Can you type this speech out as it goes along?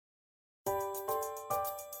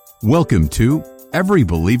Welcome to Every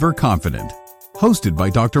Believer Confident, hosted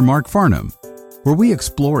by Dr. Mark Farnham, where we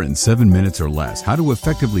explore in 7 minutes or less how to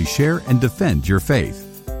effectively share and defend your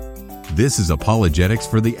faith. This is apologetics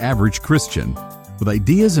for the average Christian, with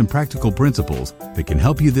ideas and practical principles that can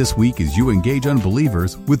help you this week as you engage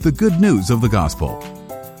unbelievers with the good news of the gospel.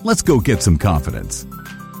 Let's go get some confidence.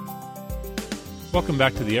 Welcome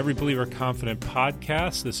back to the Every Believer Confident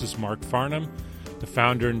podcast. This is Mark Farnham, the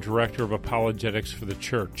founder and director of Apologetics for the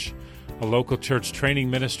Church, a local church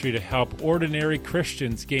training ministry to help ordinary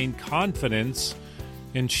Christians gain confidence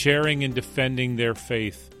in sharing and defending their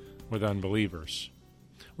faith with unbelievers.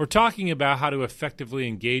 We're talking about how to effectively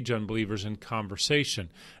engage unbelievers in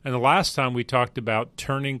conversation. And the last time we talked about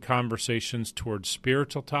turning conversations towards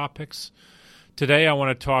spiritual topics. Today I want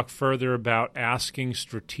to talk further about asking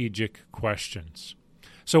strategic questions.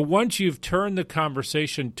 So once you've turned the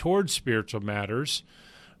conversation towards spiritual matters,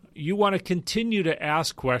 you want to continue to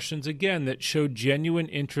ask questions, again, that show genuine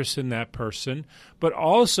interest in that person, but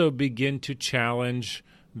also begin to challenge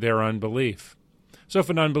their unbelief. So if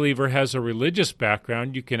an unbeliever has a religious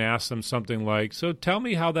background, you can ask them something like, so tell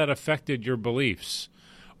me how that affected your beliefs.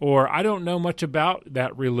 Or, I don't know much about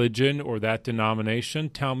that religion or that denomination.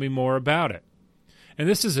 Tell me more about it. And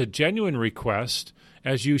this is a genuine request,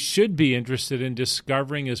 as you should be interested in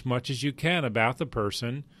discovering as much as you can about the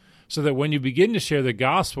person, so that when you begin to share the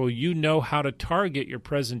gospel, you know how to target your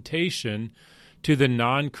presentation to the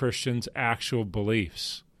non-Christian's actual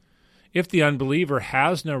beliefs. If the unbeliever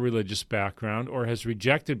has no religious background or has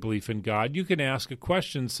rejected belief in God, you can ask a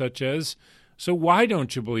question such as, so why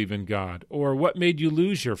don't you believe in God? Or what made you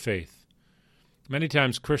lose your faith? Many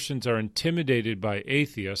times Christians are intimidated by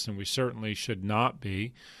atheists, and we certainly should not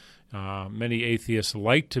be. Many atheists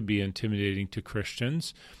like to be intimidating to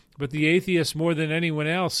Christians, but the atheist, more than anyone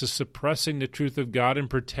else, is suppressing the truth of God and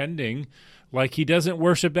pretending like he doesn't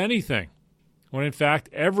worship anything, when in fact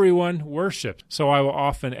everyone worships. So I will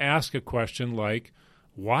often ask a question like,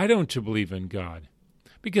 why don't you believe in God?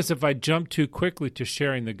 Because if I jump too quickly to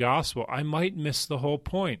sharing the gospel, I might miss the whole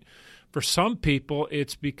point. For some people,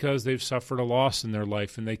 it's because they've suffered a loss in their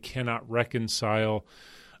life and they cannot reconcile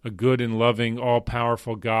a good and loving,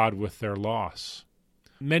 all-powerful God with their loss.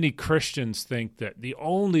 Many Christians think that the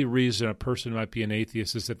only reason a person might be an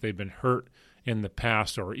atheist is that they've been hurt in the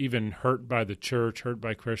past, or even hurt by the church, hurt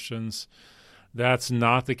by Christians. That's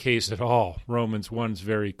not the case at all. Romans 1 is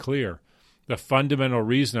very clear. The fundamental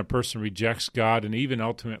reason a person rejects God and even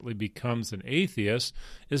ultimately becomes an atheist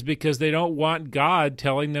is because they don't want God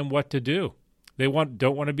telling them what to do. They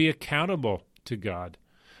don't want to be accountable to God.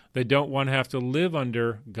 They don't want to have to live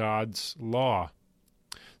under God's law.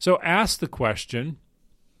 So ask the question,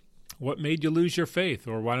 what made you lose your faith?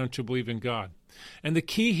 Or why don't you believe in God? And the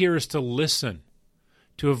key here is to listen,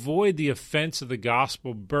 to avoid the offense of the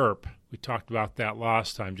gospel burp. We talked about that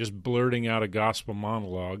last time, just blurting out a gospel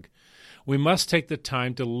monologue. We must take the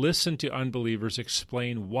time to listen to unbelievers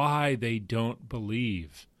explain why they don't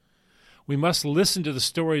believe. We must listen to the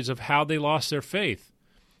stories of how they lost their faith.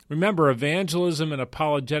 Remember, evangelism and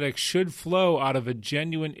apologetics should flow out of a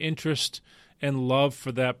genuine interest and love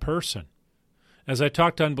for that person. As I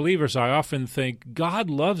talk to unbelievers, I often think, God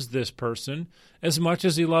loves this person as much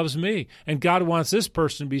as he loves me, and God wants this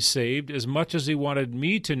person to be saved as much as he wanted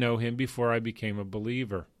me to know him before I became a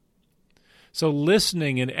believer. So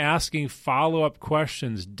listening and asking follow-up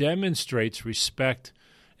questions demonstrates respect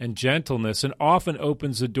and gentleness and often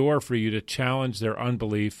opens the door for you to challenge their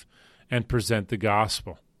unbelief and present the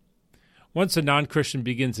gospel. Once a non-Christian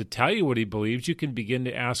begins to tell you what he believes, you can begin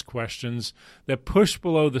to ask questions that push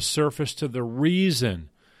below the surface to the reason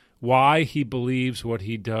why he believes what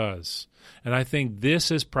he does. And I think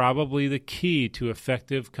this is probably the key to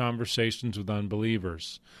effective conversations with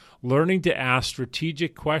unbelievers. Learning to ask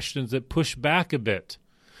strategic questions that push back a bit,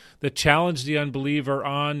 that challenge the unbeliever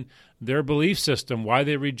on their belief system, why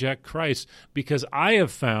they reject Christ. Because I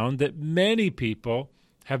have found that many people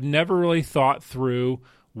have never really thought through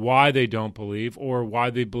why they don't believe or why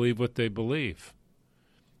they believe what they believe.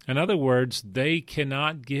 In other words, they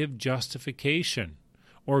cannot give justification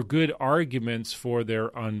or good arguments for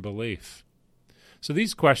their unbelief. So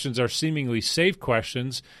these questions are seemingly safe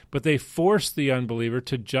questions, but they force the unbeliever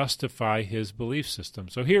to justify his belief system.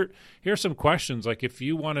 So here are some questions, like if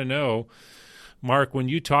you want to know, Mark, when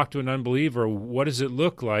you talk to an unbeliever, what does it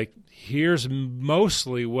look like? Here's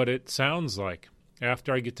mostly what it sounds like.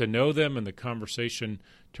 After I get to know them and the conversation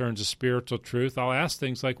turns to spiritual truth, I'll ask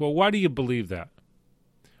things like, well, why do you believe that?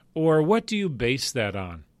 Or what do you base that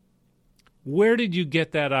on? Where did you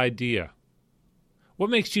get that idea?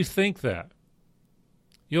 What makes you think that?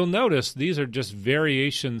 You'll notice these are just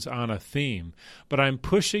variations on a theme, but I'm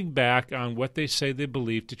pushing back on what they say they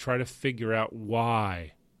believe to try to figure out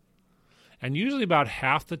why. And usually about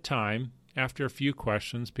half the time, after a few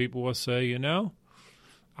questions, people will say,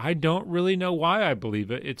 I don't really know why I believe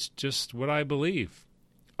it. It's just what I believe.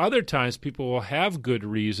 Other times, people will have good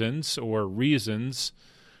reasons or reasons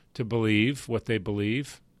to believe what they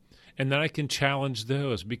believe, and then I can challenge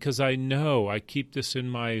those because I know I keep this in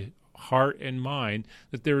my heart and mind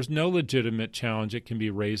that there is no legitimate challenge that can be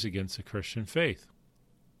raised against the Christian faith.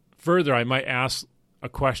 Further, I might ask a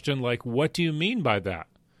question like, what do you mean by that?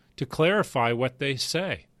 To clarify what they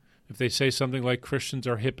say. If they say something like Christians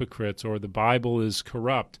are hypocrites or the Bible is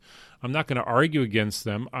corrupt, I'm not going to argue against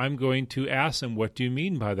them. I'm going to ask them, what do you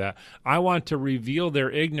mean by that? I want to reveal their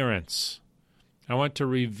ignorance. I want to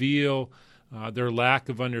reveal their lack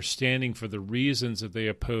of understanding for the reasons that they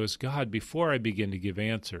oppose God before I begin to give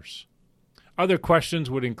answers. Other questions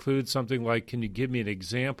would include something like, can you give me an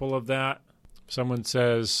example of that? If someone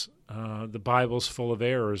says, the Bible's full of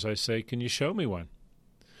errors, I say, can you show me one?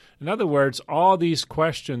 In other words, all these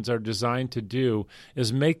questions are designed to do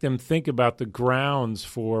is make them think about the grounds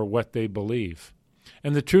for what they believe.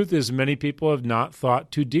 And the truth is, many people have not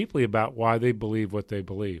thought too deeply about why they believe what they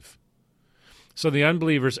believe. So the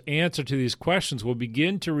unbeliever's answer to these questions will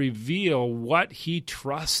begin to reveal what he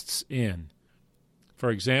trusts in.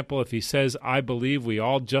 For example, if he says, I believe we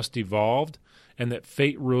all just evolved and that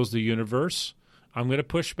fate rules the universe, I'm going to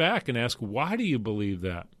push back and ask, why do you believe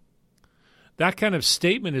that? That kind of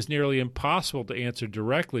statement is nearly impossible to answer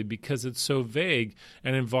directly because it's so vague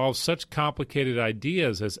and involves such complicated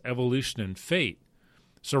ideas as evolution and fate.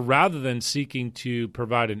 So rather than seeking to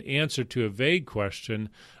provide an answer to a vague question,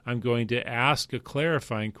 I'm going to ask a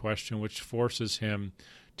clarifying question which forces him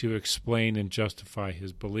to explain and justify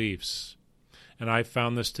his beliefs. And I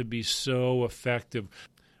found this to be so effective.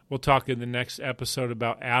 We'll talk in the next episode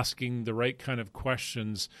about asking the right kind of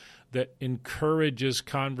questions that encourages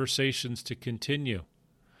conversations to continue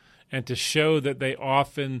and to show that they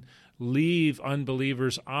often leave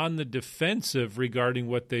unbelievers on the defensive regarding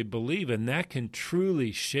what they believe, and that can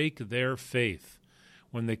truly shake their faith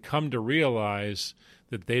when they come to realize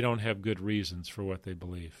that they don't have good reasons for what they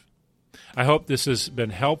believe. I hope this has been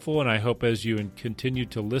helpful, and I hope as you continue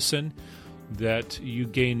to listen that you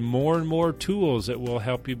gain more and more tools that will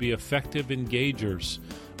help you be effective engagers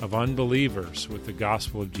of unbelievers with the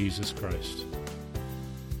gospel of Jesus Christ.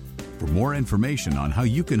 For more information on how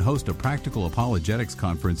you can host a practical apologetics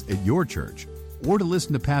conference at your church or to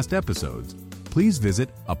listen to past episodes, please visit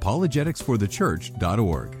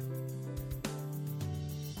apologeticsforthechurch.org.